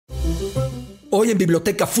Hoy en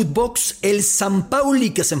Biblioteca Footbox, el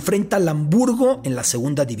St.Pauli que se enfrenta al Hamburgo en la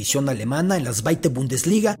segunda división alemana, en la Zweite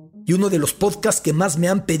Bundesliga, y uno de los podcasts que más me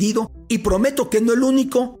han pedido, y prometo que no el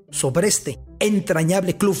único, sobre este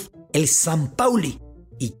entrañable club, el St.Pauli,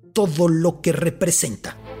 y todo lo que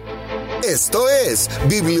representa. Esto es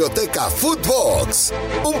Biblioteca Footbox,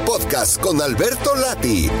 un podcast con Alberto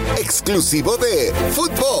Lati, exclusivo de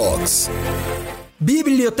Footbox.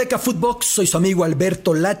 Biblioteca Footbox, soy su amigo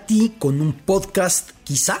Alberto Lati con un podcast,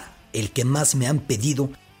 quizá el que más me han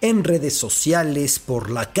pedido en redes sociales,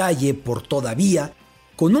 por la calle, por todavía,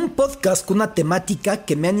 con un podcast con una temática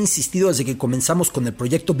que me han insistido desde que comenzamos con el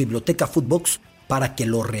proyecto Biblioteca Footbox para que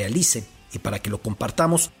lo realice y para que lo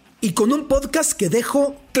compartamos, y con un podcast que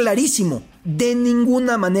dejo clarísimo, de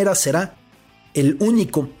ninguna manera será el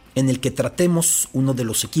único en el que tratemos uno de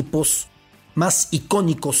los equipos más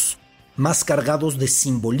icónicos, más cargados de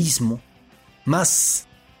simbolismo, más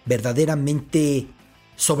verdaderamente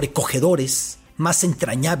sobrecogedores, más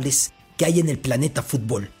entrañables que hay en el planeta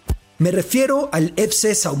fútbol. Me refiero al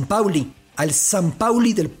FC St.Pauli, al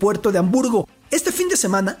St.Pauli del puerto de Hamburgo. Este fin de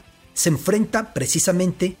semana se enfrenta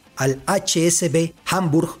precisamente al HSV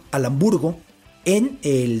Hamburg, al Hamburgo, en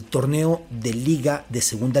el torneo de liga de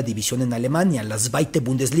segunda división en Alemania, la Zweite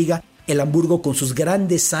Bundesliga. El Hamburgo, con sus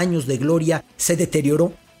grandes años de gloria, se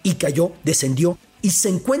deterioró y cayó, descendió, y se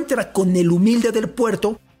encuentra con el humilde del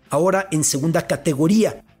puerto, ahora en segunda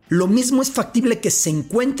categoría. Lo mismo es factible que se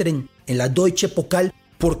encuentren en la Deutsche Pokal,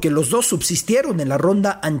 porque los dos subsistieron en la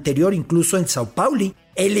ronda anterior, incluso en Sao Pauli,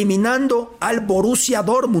 eliminando al Borussia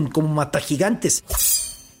Dortmund como matagigantes.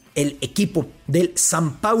 El equipo del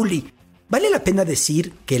St.Pauli. Vale la pena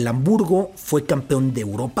decir que el Hamburgo fue campeón de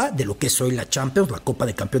Europa, de lo que es hoy la Champions, la Copa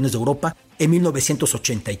de Campeones de Europa, en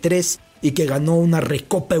 1983, y que ganó una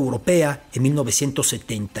Recopa Europea en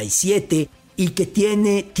 1977, y que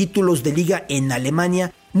tiene títulos de liga en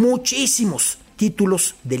Alemania, muchísimos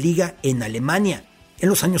títulos de liga en Alemania. En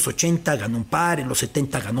los años 80 ganó un par, en los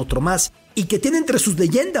 70 ganó otro más, y que tiene entre sus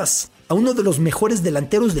leyendas a uno de los mejores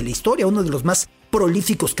delanteros de la historia, uno de los más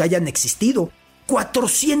prolíficos que hayan existido.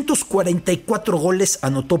 444 goles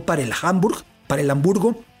anotó para el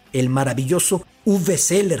Hamburgo, el maravilloso Uwe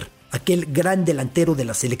Seeler, aquel gran delantero de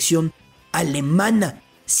la selección alemana.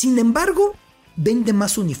 Sin embargo, vende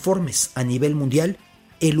más uniformes a nivel mundial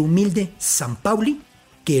el humilde St.Pauli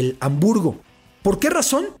que el Hamburgo. ¿Por qué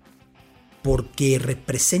razón? Porque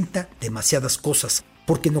representa demasiadas cosas,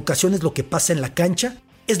 porque en ocasiones lo que pasa en la cancha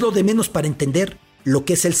es lo de menos para entender lo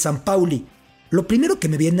que es el St.Pauli. Lo primero que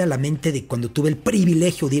me viene a la mente de cuando tuve el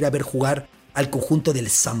privilegio de ir a ver jugar al conjunto del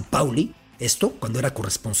St.Pauli, esto cuando era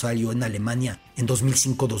corresponsal yo en Alemania en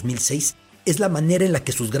 2005-2006, es la manera en la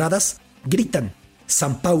que sus gradas gritan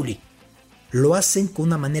St.Pauli. Lo hacen con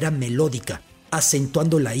una manera melódica,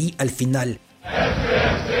 acentuando la I al final.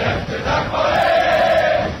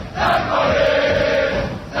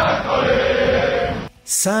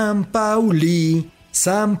 St.Pauli,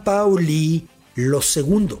 St.Pauli. Lo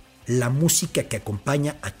segundo, la música que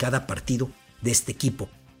acompaña a cada partido de este equipo.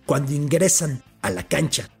 Cuando ingresan a la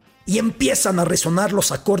cancha y empiezan a resonar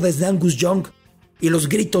los acordes de Angus Young y los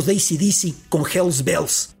gritos de AC/DC con Hell's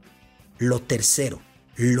Bells. Lo tercero,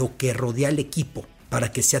 lo que rodea al equipo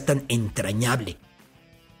para que sea tan entrañable.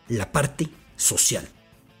 La parte social,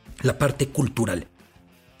 la parte cultural.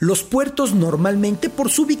 Los puertos normalmente, por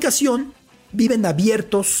su ubicación, viven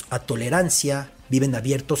abiertos a tolerancia, viven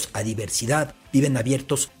abiertos a diversidad, viven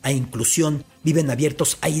abiertos a inclusión, viven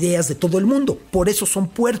abiertos a ideas de todo el mundo. Por eso son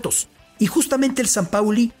puertos. Y justamente el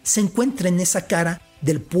St.Pauli se encuentra en esa cara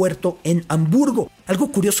del puerto en Hamburgo.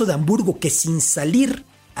 Algo curioso de Hamburgo, que sin salir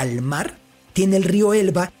al mar, tiene el río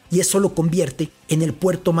Elba, y eso lo convierte en el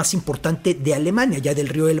puerto más importante de Alemania. Ya del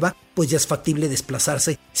río Elba, pues ya es factible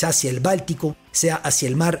desplazarse, sea hacia el Báltico, sea hacia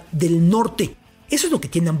el mar del norte. Eso es lo que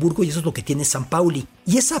tiene Hamburgo y eso es lo que tiene St.Pauli.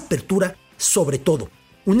 Y esa apertura, sobre todo.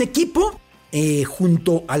 Un equipo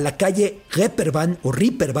junto a la calle Reeperbahn o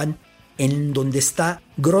Ripperbahn, en donde está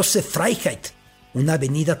Große Freiheit, una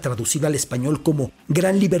avenida traducible al español como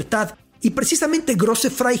Gran Libertad. Y precisamente Große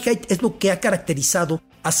Freiheit es lo que ha caracterizado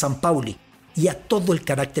a St.Pauli y a todo el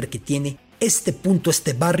carácter que tiene este punto,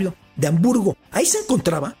 este barrio de Hamburgo. Ahí se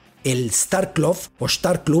encontraba el Starclub o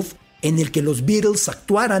Starclub, en el que los Beatles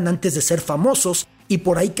actuaran antes de ser famosos, y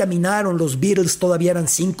por ahí caminaron los Beatles, todavía eran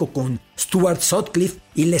 5, con Stuart Sutcliffe,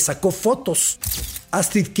 y le sacó fotos.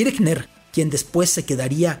 Astrid Kirchner, quien después se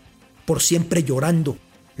quedaría por siempre llorando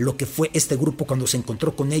lo que fue este grupo cuando se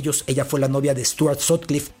encontró con ellos. Ella fue la novia de Stuart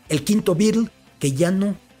Sutcliffe, el quinto Beatle que ya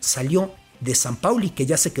no salió de St.Pauli, que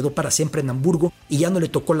ya se quedó para siempre en Hamburgo y ya no le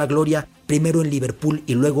tocó la gloria primero en Liverpool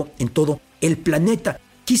y luego en todo el planeta.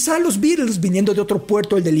 Quizá los Beatles, viniendo de otro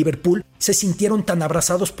puerto, el de Liverpool, se sintieron tan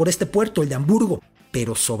abrazados por este puerto, el de Hamburgo,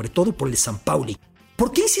 pero sobre todo por el St.Pauli.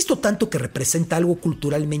 ¿Por qué insisto tanto que representa algo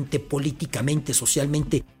culturalmente, políticamente,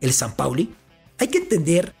 socialmente el St.Pauli? Hay que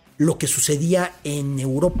entender lo que sucedía en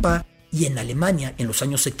Europa y en Alemania en los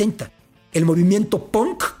años 70. El movimiento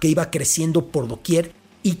punk que iba creciendo por doquier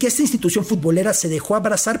y que esta institución futbolera se dejó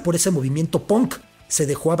abrazar por ese movimiento punk. Se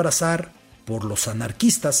dejó abrazar por los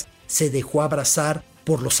anarquistas, se dejó abrazar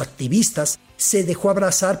por los activistas, se dejó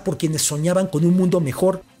abrazar por quienes soñaban con un mundo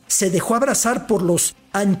mejor, se dejó abrazar por los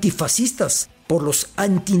antifascistas, por los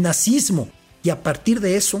antinazismo, y a partir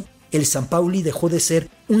de eso, el St.Pauli dejó de ser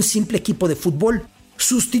un simple equipo de fútbol,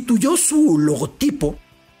 sustituyó su logotipo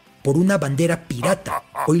por una bandera pirata.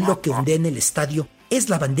 Hoy lo que ondea en el estadio es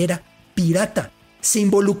la bandera pirata. Se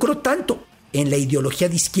involucró tanto en la ideología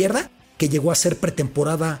de izquierda que llegó a ser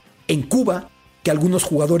pretemporada en Cuba, que algunos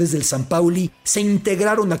jugadores del St.Pauli se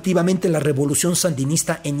integraron activamente en la revolución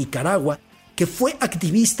sandinista en Nicaragua, que fue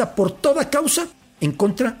activista por toda causa en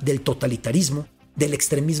contra del totalitarismo, del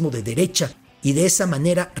extremismo de derecha, y de esa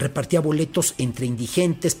manera repartía boletos entre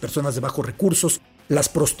indigentes, personas de bajos recursos, las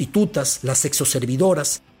prostitutas, las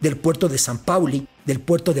sexoservidoras del puerto de St.Pauli, del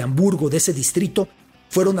puerto de Hamburgo, de ese distrito,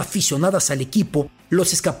 fueron aficionadas al equipo.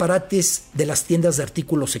 Los escaparates de las tiendas de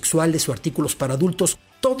artículos sexuales o artículos para adultos,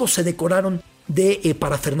 todos se decoraron de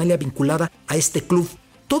parafernalia vinculada a este club.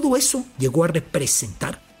 Todo eso llegó a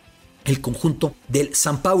representar el conjunto del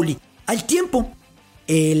St.Pauli. Al tiempo,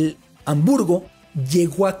 el Hamburgo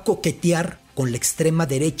llegó a coquetear con la extrema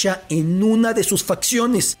derecha en una de sus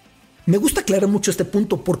facciones. Me gusta aclarar mucho este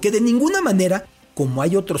punto porque de ninguna manera, como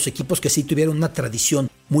hay otros equipos que sí tuvieron una tradición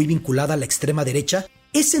muy vinculada a la extrema derecha,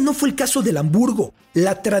 ese no fue el caso del Hamburgo.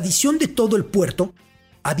 La tradición de todo el puerto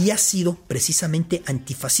había sido precisamente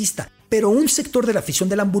antifascista, pero un sector de la afición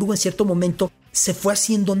del Hamburgo en cierto momento se fue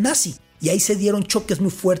haciendo nazi y ahí se dieron choques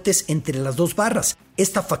muy fuertes entre las dos barras.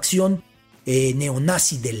 Esta facción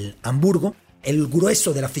neonazi del Hamburgo, el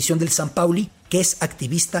grueso de la afición del St.Pauli, que es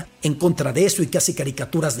activista en contra de eso y que hace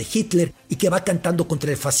caricaturas de Hitler y que va cantando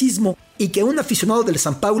contra el fascismo, y que un aficionado del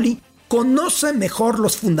St.Pauli conoce mejor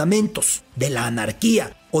los fundamentos de la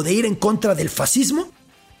anarquía o de ir en contra del fascismo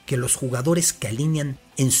que los jugadores que alinean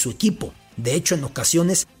en su equipo. De hecho, en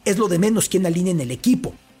ocasiones es lo de menos quien alinea en el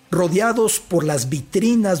equipo. Rodeados por las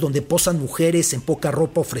vitrinas donde posan mujeres en poca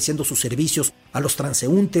ropa ofreciendo sus servicios a los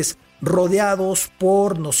transeúntes, rodeados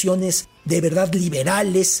por nociones de verdad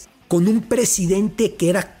liberales, con un presidente que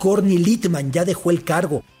era Corny Littmann, ya dejó el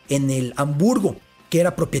cargo en el Hamburgo, que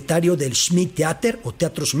era propietario del Schmidt Theater o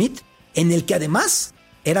Teatro Schmidt, en el que además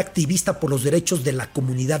era activista por los derechos de la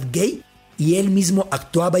comunidad gay y él mismo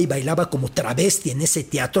actuaba y bailaba como travesti en ese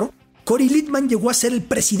teatro. Corny Littmann llegó a ser el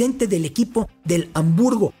presidente del equipo del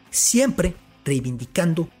Hamburgo, siempre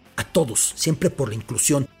reivindicando a todos, siempre por la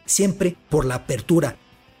inclusión, siempre por la apertura.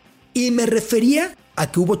 Y me refería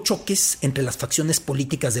a que hubo choques entre las facciones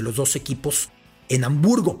políticas de los dos equipos en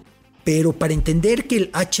Hamburgo, pero para entender que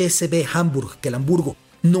el HSV Hamburg, que el Hamburgo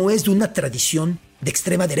no es de una tradición de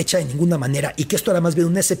extrema derecha de ninguna manera y que esto era más bien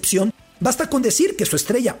una excepción, basta con decir que su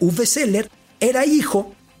estrella, Uwe Seeler, era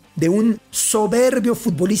hijo de un soberbio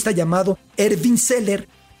futbolista llamado Erwin Seeler,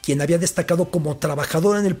 quien había destacado como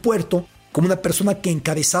trabajador en el puerto, como una persona que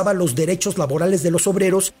encabezaba los derechos laborales de los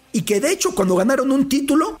obreros y que de hecho cuando ganaron un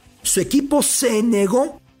título, su equipo se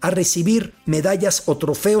negó a recibir medallas o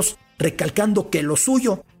trofeos, recalcando que lo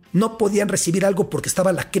suyo no podían recibir algo porque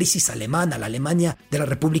estaba la crisis alemana, la Alemania de la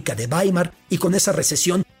República de Weimar, y con esa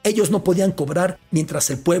recesión ellos no podían cobrar mientras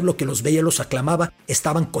el pueblo que los veía y los aclamaba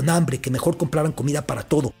estaban con hambre, que mejor compraran comida para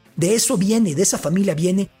todo. De eso viene, de esa familia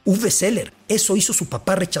viene Uwe Seeler. Eso hizo su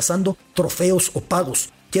papá rechazando trofeos o pagos.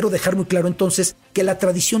 Quiero dejar muy claro entonces que la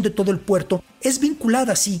tradición de todo el puerto es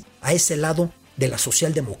vinculada así a ese lado de la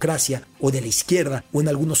socialdemocracia o de la izquierda, o en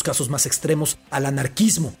algunos casos más extremos al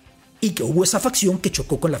anarquismo, y que hubo esa facción que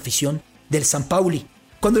chocó con la afición del St.Pauli.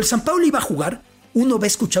 Cuando el St.Pauli iba a jugar, uno va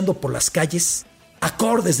escuchando por las calles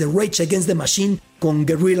acordes de Rage Against the Machine con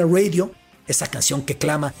Guerrilla Radio, esa canción que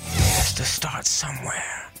clama It has to start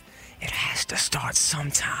somewhere. It has to start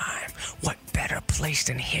sometime. What better place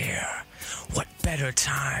than here? What better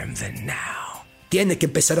time than now? Tiene que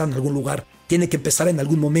empezar en algún lugar, tiene que empezar en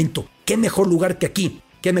algún momento. ¿Qué mejor lugar que aquí?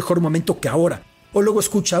 ¿Qué mejor momento que ahora? O luego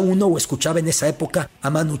escucha uno o escuchaba en esa época a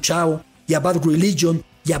Manu Chao y a Bad Religion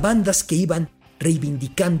y a bandas que iban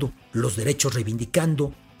reivindicando los derechos,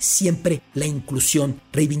 reivindicando siempre la inclusión,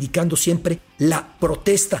 reivindicando siempre la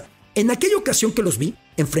protesta. En aquella ocasión que los vi,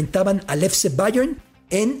 enfrentaban al FC Bayern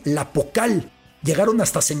en la Pokal. Llegaron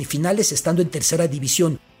hasta semifinales estando en tercera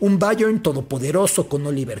división. Un Bayern todopoderoso con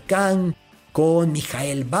Oliver Kahn, con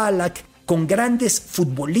Michael Ballack, con grandes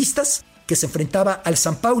futbolistas que se enfrentaba al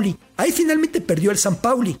St.Pauli. Ahí finalmente perdió el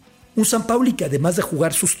St.Pauli. Un St.Pauli que además de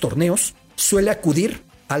jugar sus torneos, suele acudir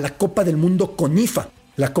a la Copa del Mundo con IFA,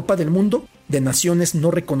 la Copa del Mundo de Naciones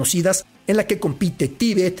No Reconocidas, en la que compite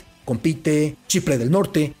Tíbet, compite Chipre del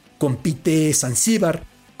Norte, compite Zanzíbar,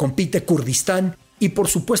 compite Kurdistán y por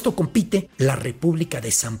supuesto compite la República de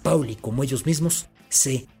St.Pauli, como ellos mismos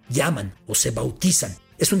se llaman o se bautizan.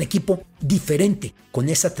 Es un equipo diferente, con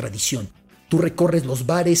esa tradición. Tú recorres los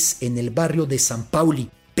bares en el barrio de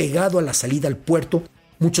St.Pauli, pegado a la salida al puerto.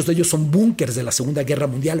 Muchos de ellos son búnkers de la Segunda Guerra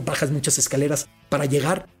Mundial. Bajas muchas escaleras para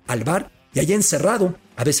llegar al bar y allá encerrado,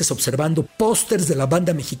 a veces observando pósters de la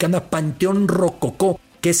banda mexicana Panteón Rococó,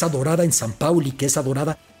 que es adorada en St.Pauli, que es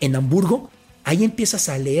adorada en Hamburgo. Ahí empiezas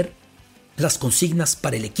a leer las consignas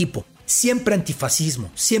para el equipo. Siempre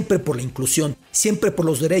antifascismo, siempre por la inclusión, siempre por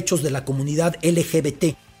los derechos de la comunidad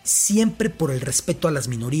LGBT, siempre por el respeto a las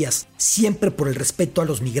minorías, siempre por el respeto a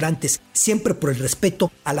los migrantes, siempre por el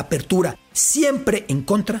respeto a la apertura, siempre en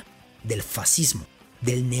contra del fascismo,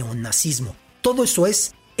 del neonazismo. Todo eso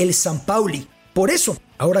es el St.Pauli. Por eso,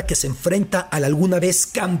 ahora que se enfrenta al alguna vez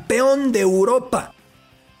campeón de Europa,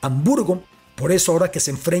 Hamburgo, por eso ahora que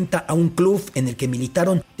se enfrenta a un club en el que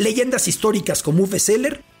militaron leyendas históricas como Uwe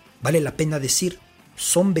Seeler, vale la pena decir,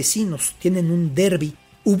 son vecinos, tienen un derbi.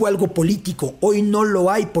 Hubo algo político, hoy no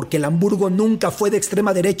lo hay porque el Hamburgo nunca fue de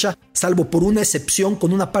extrema derecha, salvo por una excepción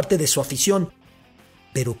con una parte de su afición.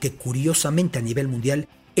 Pero que curiosamente a nivel mundial,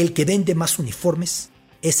 el que vende más uniformes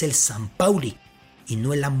es el St.Pauli y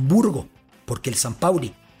no el Hamburgo, porque el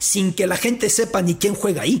St.Pauli, sin que la gente sepa ni quién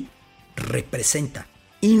juega ahí, representa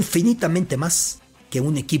infinitamente más que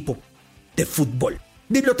un equipo de fútbol.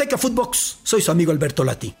 Biblioteca Footbox, soy su amigo Alberto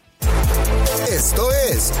Lati. Esto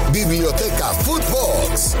es Biblioteca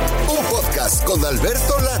Footbox, un podcast con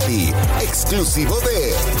Alberto Lati, exclusivo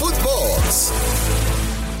de Footbox.